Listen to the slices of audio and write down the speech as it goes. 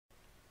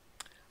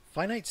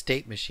Finite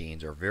state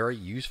machines are very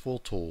useful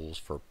tools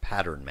for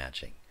pattern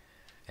matching.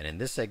 And in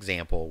this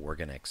example, we're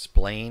going to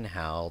explain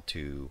how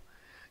to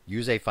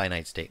use a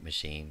finite state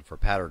machine for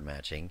pattern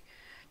matching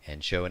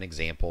and show an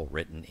example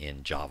written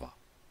in Java.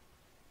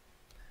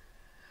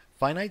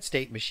 Finite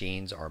state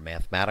machines are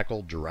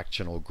mathematical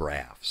directional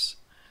graphs.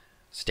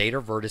 State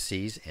or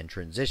vertices and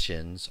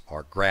transitions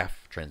are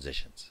graph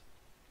transitions.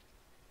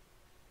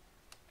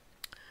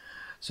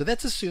 So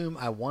let's assume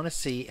I want to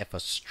see if a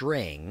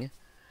string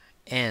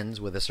ends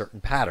with a certain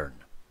pattern.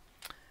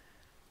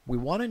 We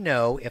want to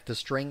know if the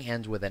string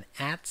ends with an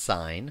 @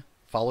 sign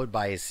followed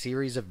by a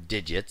series of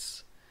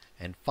digits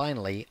and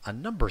finally a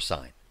number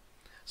sign.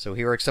 So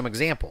here are some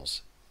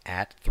examples.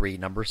 @3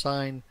 number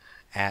sign,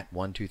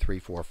 @1 2 3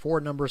 4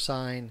 4 number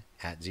sign,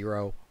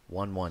 @0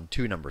 1 1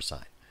 2 number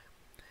sign.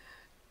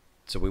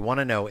 So we want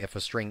to know if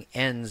a string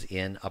ends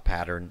in a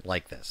pattern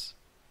like this.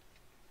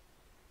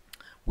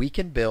 We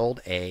can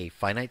build a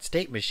finite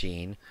state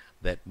machine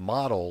that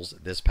models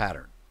this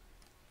pattern.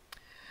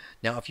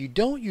 Now, if you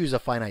don't use a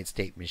finite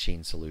state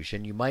machine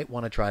solution, you might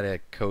want to try to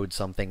code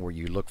something where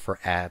you look for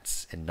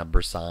ats and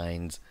number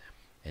signs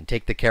and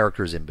take the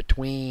characters in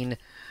between,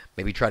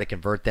 maybe try to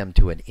convert them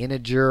to an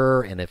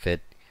integer, and if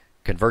it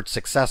converts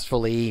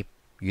successfully,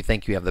 you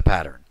think you have the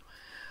pattern.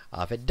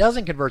 If it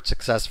doesn't convert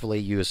successfully,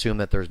 you assume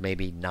that there's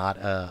maybe not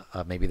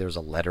maybe there's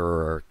a letter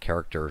or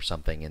character or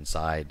something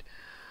inside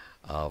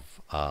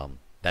of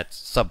that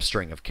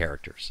substring of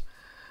characters.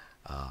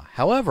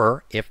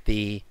 However, if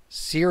the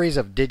series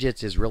of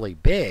digits is really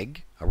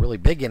big, a really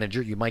big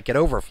integer, you might get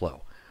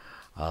overflow.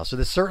 So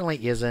this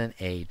certainly isn't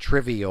a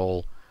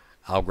trivial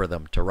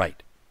algorithm to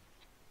write.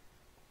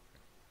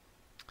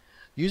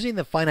 Using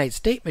the finite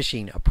state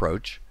machine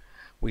approach,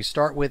 we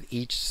start with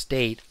each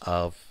state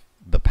of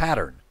the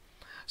pattern.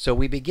 So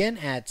we begin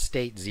at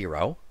state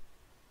 0,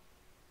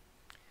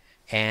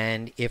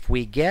 and if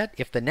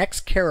the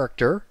next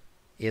character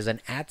is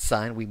an @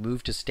 sign, we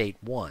move to state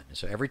 1.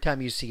 So every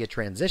time you see a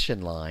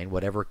transition line,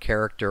 whatever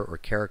character or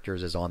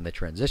characters is on the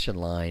transition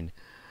line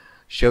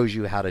shows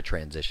you how to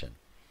transition.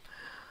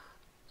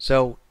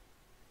 So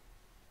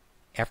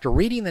after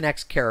reading the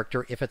next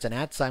character, if it's an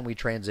 @ sign, we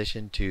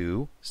transition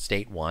to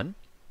state 1.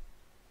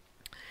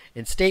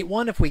 In state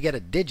 1, if we get a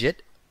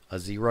digit, a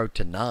 0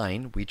 to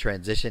 9, we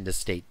transition to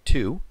state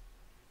 2.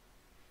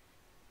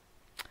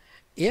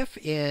 If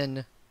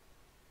in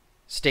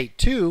state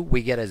 2,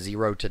 we get a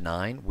 0 to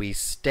 9. We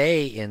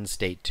stay in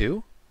state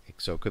 2.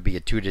 So it could be a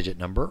 2-digit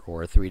number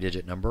or a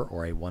 3-digit number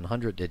or a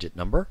 100-digit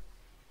number.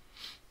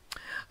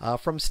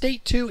 From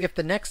state 2, if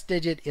the next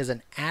digit is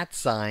an @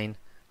 sign,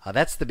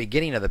 that's the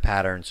beginning of the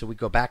pattern, so we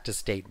go back to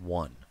state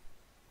 1.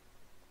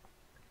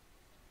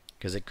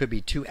 Because it could be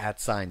 2 @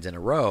 signs in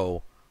a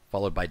row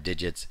followed by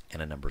digits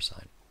and a number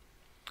sign.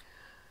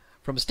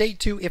 From state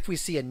 2, if we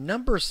see a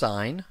number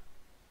sign,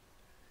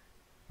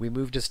 we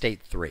move to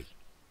state 3.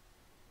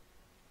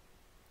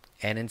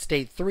 And in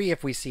state 3,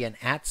 if we see an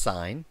 @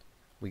 sign,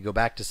 we go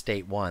back to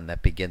state 1.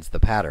 That begins the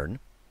pattern.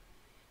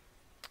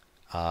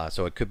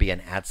 So it could be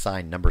an @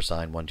 sign, number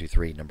sign, 1 2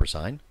 3 number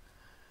sign.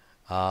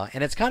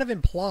 And it's kind of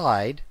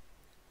implied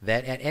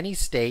that at any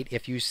state,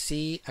 if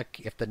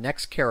the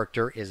next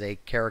character is a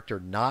character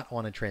not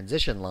on a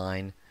transition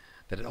line,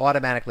 that it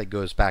automatically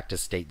goes back to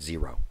state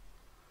 0.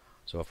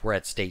 So if we're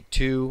at state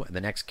 2 and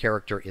the next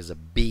character is a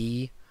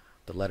B,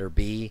 the letter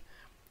B,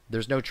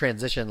 there's no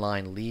transition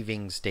line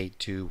leaving state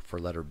 2 for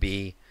letter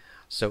B,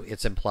 so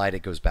it's implied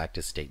it goes back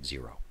to state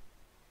 0.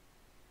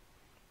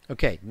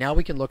 Okay, now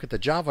we can look at the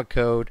Java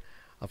code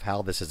of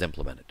how this is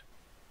implemented.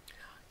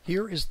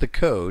 Here is the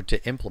code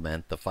to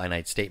implement the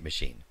finite state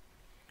machine.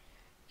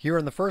 Here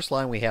in the first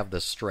line we have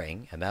the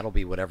string, and that'll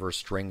be whatever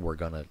string we're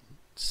going to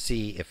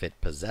see if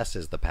it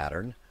possesses the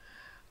pattern.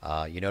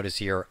 You notice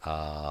here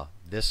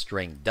this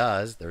string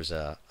does. There's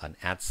an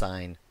 @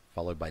 sign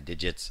followed by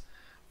digits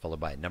followed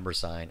by a number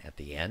sign at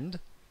the end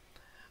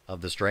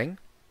of the string.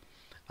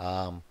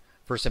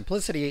 For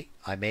simplicity,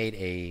 I made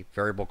a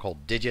variable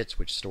called digits,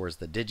 which stores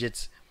the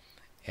digits,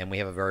 and we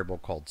have a variable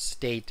called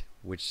state,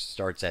 which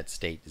starts at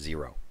state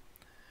 0.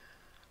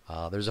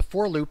 There's a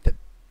for loop that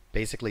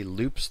basically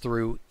loops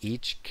through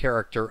each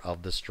character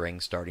of the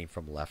string starting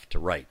from left to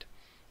right.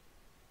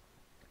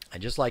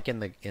 And just like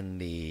in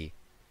the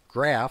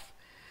graph,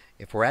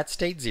 if we're at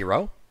state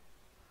 0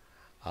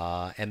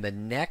 and the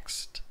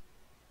next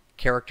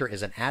character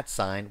is an @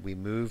 sign, we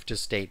move to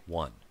state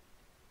 1.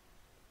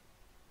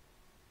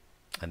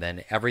 And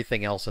then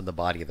everything else in the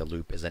body of the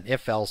loop is an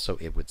if-else, so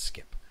it would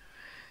skip.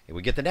 And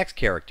we get the next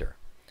character.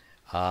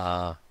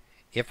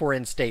 If we're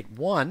in state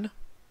 1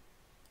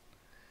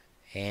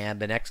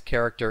 and the next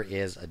character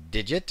is a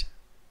digit,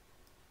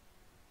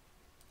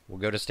 we'll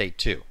go to state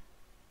 2.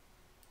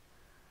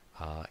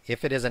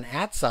 If it is an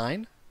 @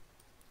 sign,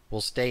 we'll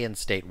stay in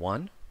state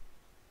 1.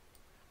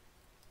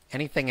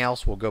 Anything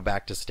else will go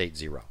back to state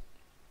 0.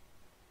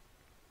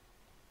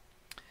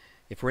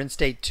 If we're in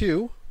state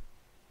 2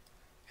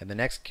 and the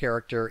next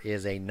character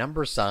is a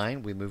number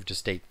sign, we move to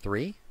state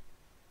 3.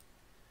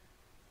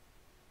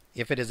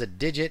 If it is a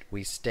digit,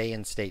 we stay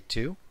in state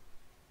 2.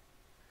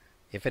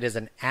 If it is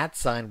an @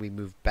 sign, we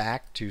move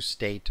back to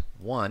state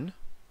 1.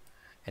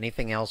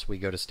 Anything else, we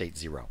go to state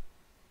 0.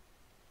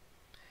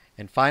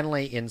 And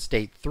finally, in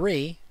state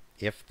 3,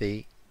 if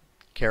the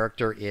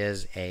character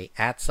is a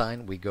 @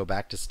 sign, we go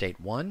back to state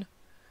 1.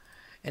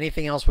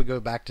 Anything else, we go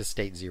back to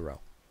state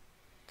 0.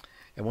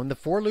 And when the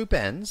for loop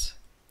ends,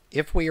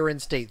 if we are in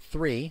state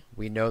 3,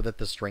 we know that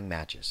the string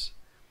matches.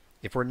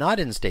 If we're not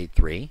in state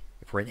 3,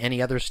 if we're in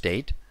any other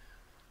state,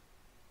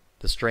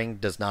 the string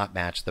does not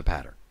match the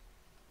pattern.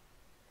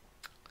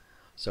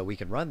 So we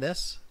can run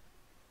this,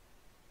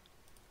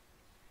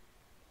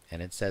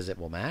 and it says it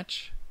will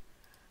match.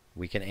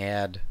 We can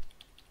add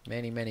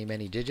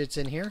many digits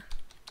in here.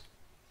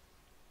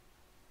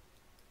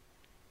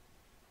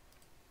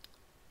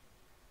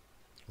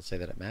 We'll say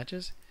that it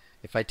matches.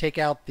 If I take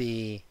out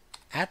the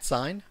 @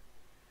 sign,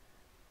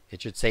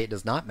 it should say it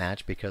does not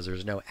match because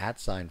there's no @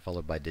 sign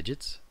followed by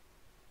digits.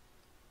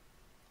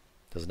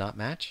 Does not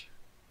match.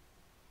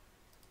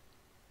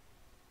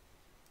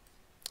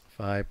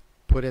 If I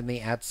put in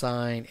the @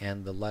 sign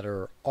and the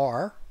letter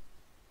R,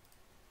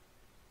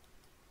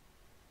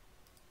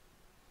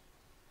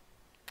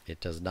 it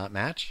does not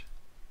match.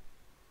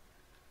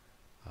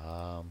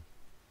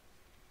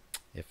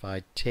 If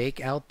I take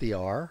out the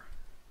R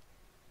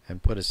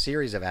and put a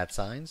series of @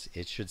 signs,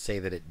 it should say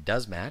that it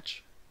does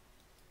match.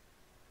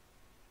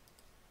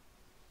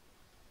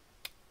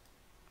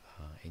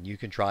 And you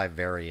can try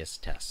various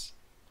tests.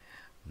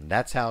 And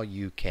that's how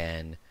you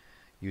can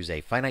use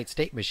a finite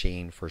state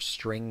machine for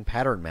string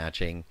pattern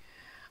matching.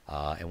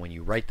 And when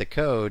you write the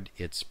code,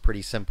 it's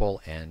pretty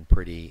simple and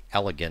pretty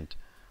elegant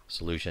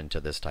solution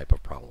to this type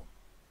of problem.